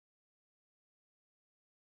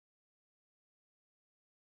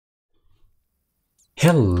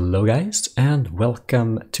Hello guys, and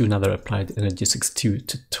welcome to another Applied Energistics 2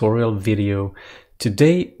 tutorial video.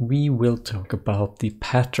 Today we will talk about the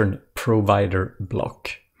pattern provider block.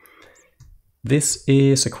 This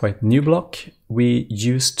is a quite new block. We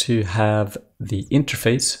used to have the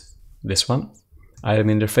interface, this one, item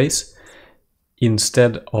interface,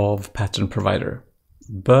 instead of pattern provider.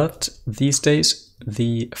 But these days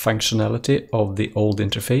the functionality of the old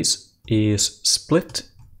interface is split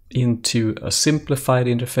into a simplified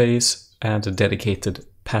interface and a dedicated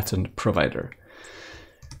pattern provider.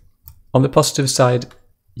 On the positive side,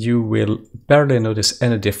 you will barely notice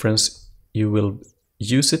any difference. You will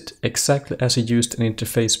use it exactly as you used an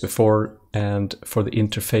interface before, and for the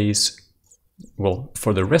interface, well,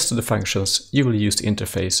 for the rest of the functions, you will use the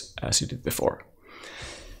interface as you did before.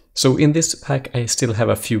 So in this pack, I still have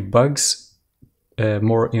a few bugs.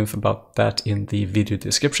 More info about that in the video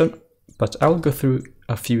description. But I'll go through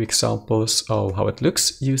a few examples of how it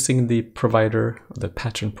looks using the provider, the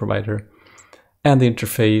pattern provider, and the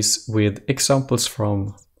interface with examples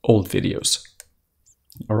from old videos.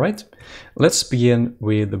 All right, let's begin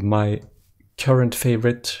with my current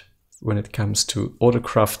favorite when it comes to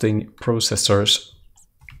auto-crafting processors.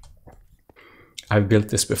 I've built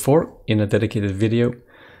this before in a dedicated video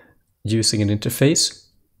using an interface,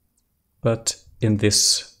 but in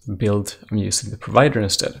this build I'm using the provider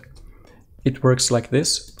instead. It works like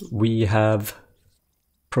this. We have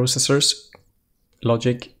processors,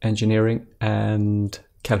 logic, engineering, and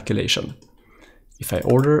calculation. If I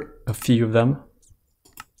order a few of them,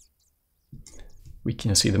 we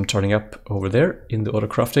can see them turning up over there in the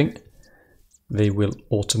auto-crafting. They will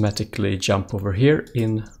automatically jump over here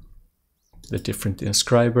in the different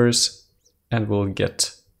inscribers, and we'll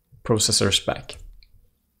get processors back.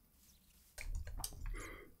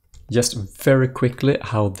 Just very quickly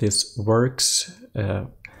how this works.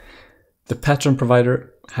 The pattern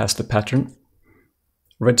provider has the pattern.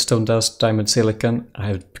 Redstone dust, diamond silicon.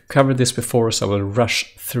 I've covered this before, so I will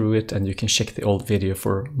rush through it and you can check the old video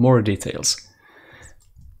for more details.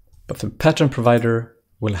 But the pattern provider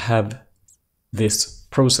will have this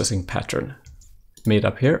processing pattern made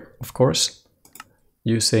up here, of course,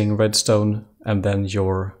 using redstone and then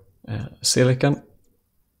your silicon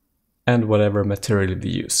and whatever material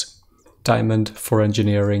you use. Diamond for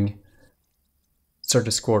engineering,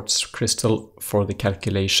 certus quartz crystal for the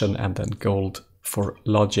calculation, and then gold for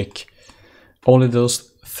logic. Only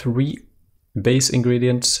those three base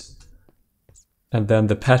ingredients, and then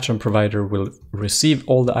the pattern provider will receive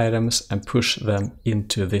all the items and push them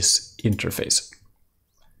into this interface.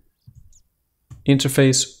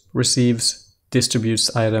 Interface receives,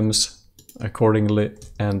 distributes items accordingly,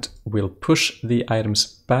 and will push the items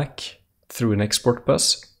back through an export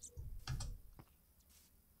bus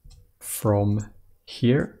from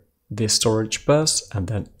here, this storage bus, and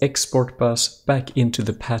then export bus back into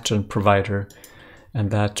the pattern provider,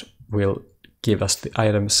 and that will give us the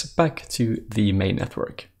items back to the main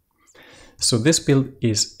network. So this build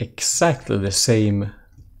is exactly the same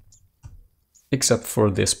except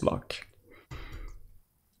for this block.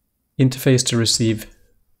 Interface to receive,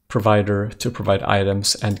 provider to provide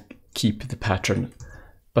items and keep the pattern,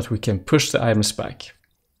 but we can push the items back.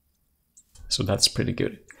 So that's pretty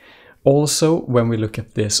good. Also, when we look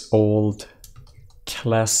at this old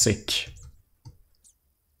classic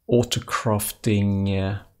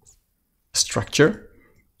auto-crafting structure,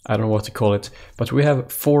 I don't know what to call it, but we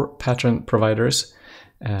have 4 pattern providers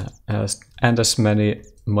and as many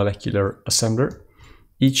molecular assembler.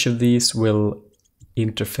 Each of these will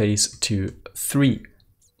interface to 3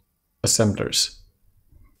 assemblers.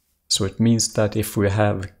 So it means that if we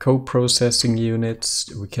have co-processing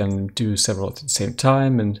units, we can do several at the same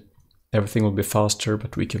time and everything will be faster,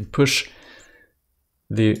 but we can push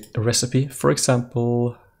the recipe. For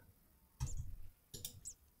example,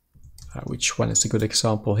 which one is a good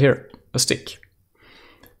example here? A stick.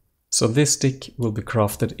 So this stick will be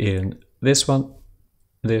crafted in this one,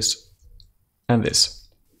 this, and this.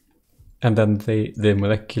 And then the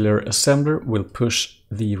molecular assembler will push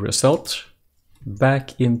the result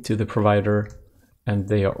back into the provider, and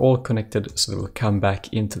they are all connected, so they will come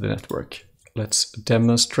back into the network. Let's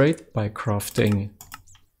demonstrate by crafting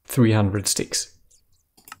 300 sticks.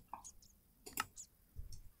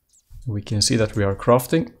 We can see that we are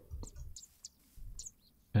crafting,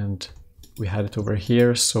 and we had it over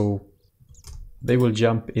here, so they will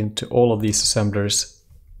jump into all of these assemblers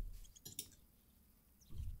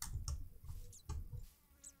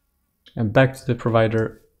and back to the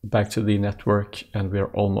provider, back to the network, and we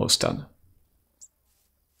are almost done.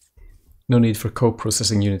 No need for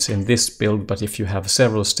co-processing units in this build, but if you have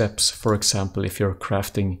several steps, for example, if you're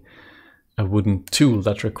crafting a wooden tool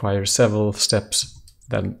that requires several steps,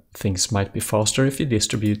 then things might be faster if you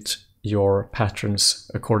distribute your patterns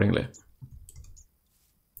accordingly.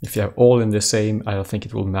 If you have all in the same, I don't think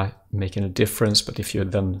it will make any difference, but if you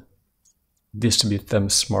then distribute them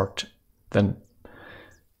smart, then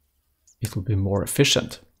it will be more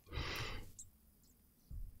efficient.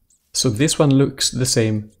 So this one looks the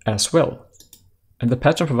same as well. And the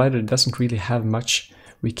pattern provider doesn't really have much.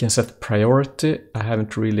 We can set priority. I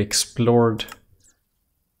haven't really explored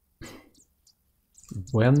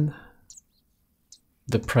when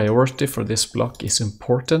the priority for this block is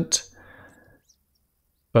important.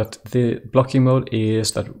 But the blocking mode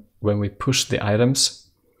is that when we push the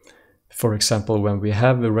items, for example, when we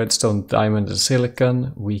have a redstone, diamond, and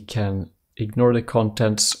silicon, we can ignore the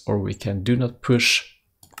contents, or we can do not push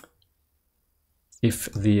if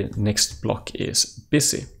the next block is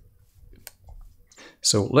busy.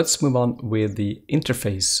 So let's move on with the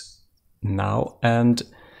interface now. And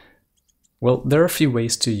well, there are a few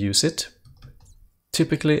ways to use it.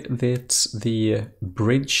 Typically, it's the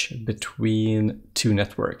bridge between two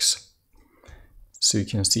networks. So you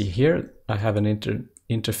can see here, I have an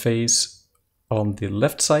interface on the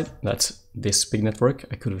left side. That's this big network.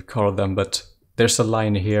 I could have called them, but there's a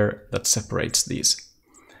line here that separates these.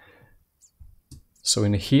 So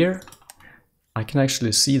in here, I can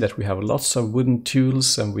actually see that we have lots of wooden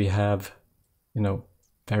tools and we have,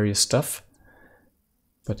 various stuff.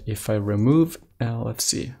 But if I remove, let's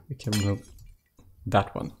see, we can remove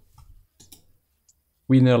that one.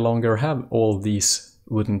 We no longer have all these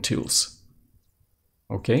wooden tools.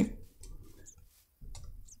 Okay.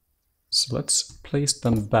 So let's place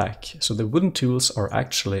them back. So the wooden tools are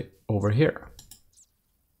actually over here.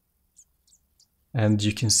 And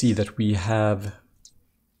you can see that we have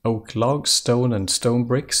oak logs, stone, and stone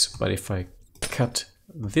bricks. But if I cut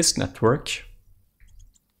this network,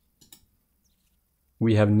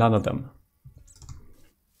 we have none of them.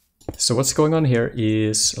 So what's going on here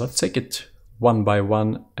is, let's take it one by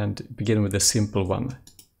one and begin with a simple one.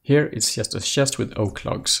 Here it's just a chest with oak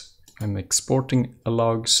logs. I'm exporting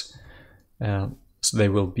logs, so they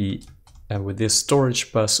will be, and with this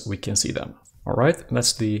storage bus we can see them. All right,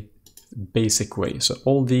 that's the basic way. So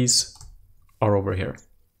all these are over here.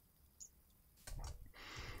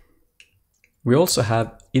 We also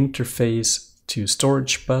have interface to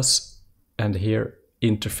storage bus, and here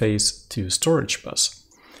interface to storage bus.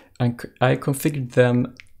 And I configured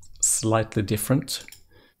them slightly different.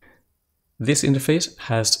 This interface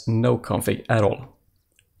has no config at all.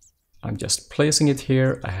 I'm just placing it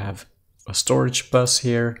here. I have a storage bus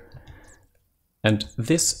here. And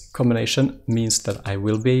this combination means that I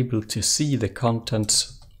will be able to see the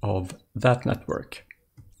contents of that network.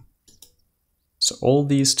 So all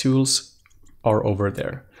these tools are over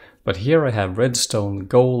there. But here I have redstone,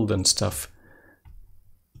 gold, and stuff.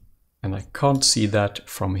 And I can't see that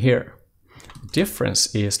from here. The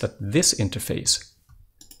difference is that this interface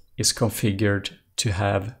is configured to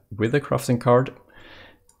have, with a crafting card,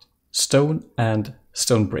 stone and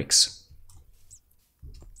stone bricks.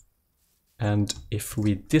 And if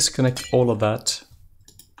we disconnect all of that,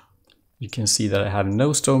 you can see that I have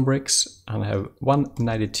no stone bricks and I have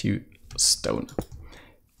 192 stone.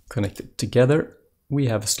 Connected together, we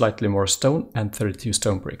have slightly more stone and 32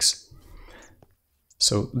 stone bricks.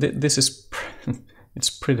 So this is, it's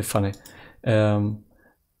pretty funny. You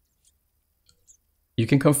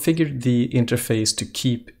can configure the interface to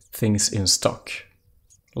keep things in stock,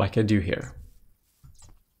 like I do here.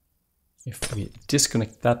 If we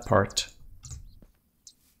disconnect that part,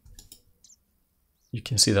 you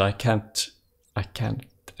can see that I can't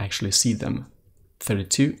actually see them.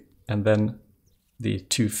 32, and then the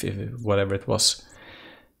 250, whatever it was,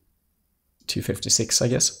 256, I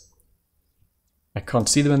guess. I can't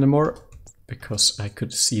see them anymore because I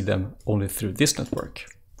could see them only through this network.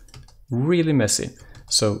 Really messy.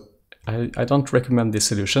 So I don't recommend this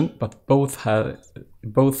solution, but both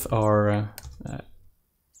are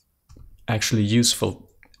actually useful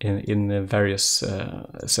in various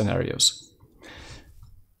scenarios.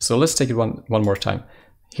 So let's take it one more time.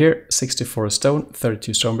 Here, 64 stone,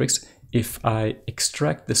 32 stone bricks. If I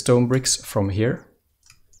extract the stone bricks from here,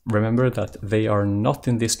 remember that they are not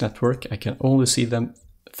in this network. I can only see them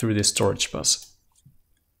through this storage bus.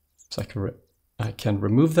 So I can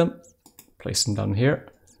remove them, place them down here,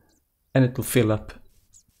 and it will fill up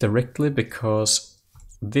directly because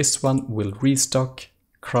this one will restock,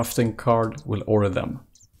 crafting card will order them.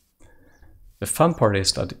 The fun part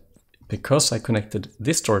is that because I connected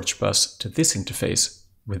this storage bus to this interface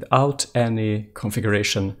without any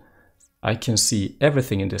configuration, I can see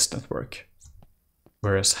everything in this network.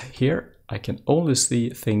 Whereas here, I can only see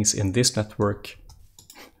things in this network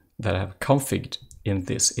that I have configured in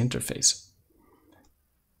this interface.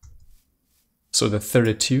 So the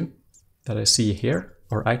 32 that I see here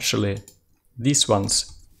are actually these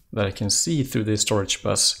ones that I can see through the storage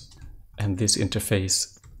bus and this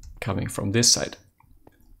interface coming from this side.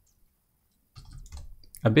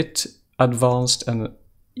 A bit advanced and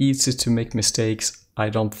easy to make mistakes. I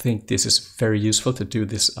don't think this is very useful to do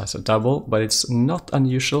this as a double, but it's not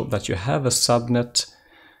unusual that you have a subnet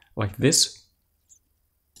like this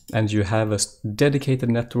and you have a dedicated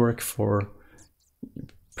network for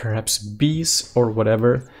perhaps bees or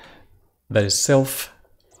whatever that is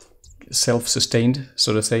self-sustained,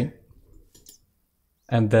 so to say.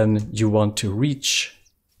 And then you want to reach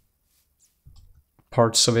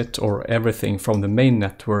parts of it or everything from the main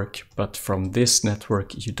network, but from this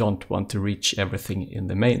network you don't want to reach everything in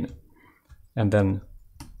the main. And then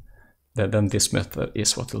this method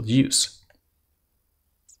is what we'll use.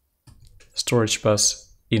 Storage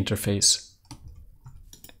bus, interface,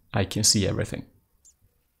 I can see everything.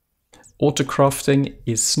 Auto crafting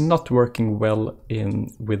is not working well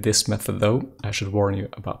with this method though, I should warn you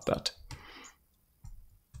about that.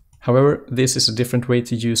 However, this is a different way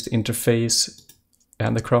to use the interface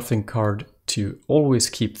and the crafting card to always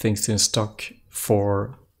keep things in stock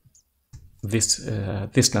for this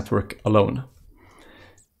network alone.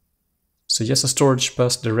 So just a storage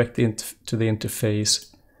bus directly into the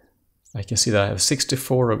interface. I can see that I have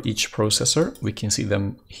 64 of each processor. We can see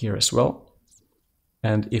them here as well.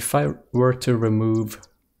 And if I were to remove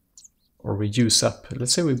or reuse up,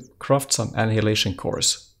 let's say we craft some annihilation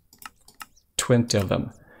cores, 20 of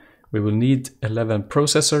them. We will need 11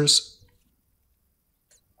 processors.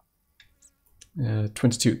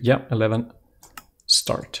 22, yeah, 11,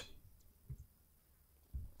 start.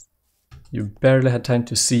 You barely had time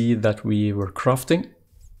to see that we were crafting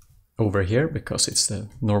over here because it's the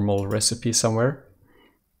normal recipe somewhere.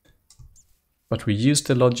 But we used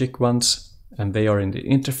the logic ones and they are in the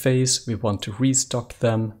interface. We want to restock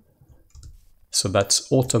them. So that's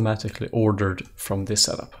automatically ordered from this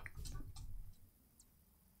setup.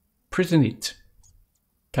 Pretty neat.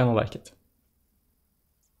 Kind of like it.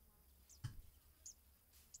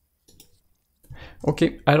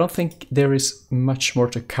 Okay, I don't think there is much more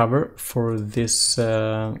to cover for this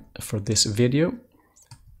video.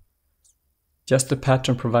 Just the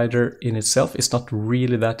pattern provider in itself is not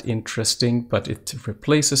really that interesting, but it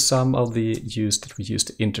replaces some of the use that we used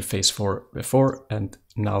the interface for before, and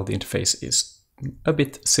now the interface is a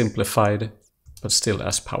bit simplified, but still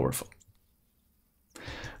as powerful.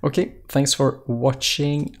 Okay, thanks for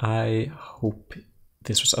watching. I hope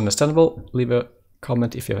this was understandable. Leave a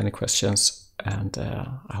comment if you have any questions. And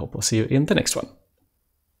I hope we'll see you in the next one.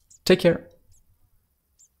 Take care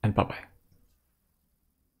and bye-bye.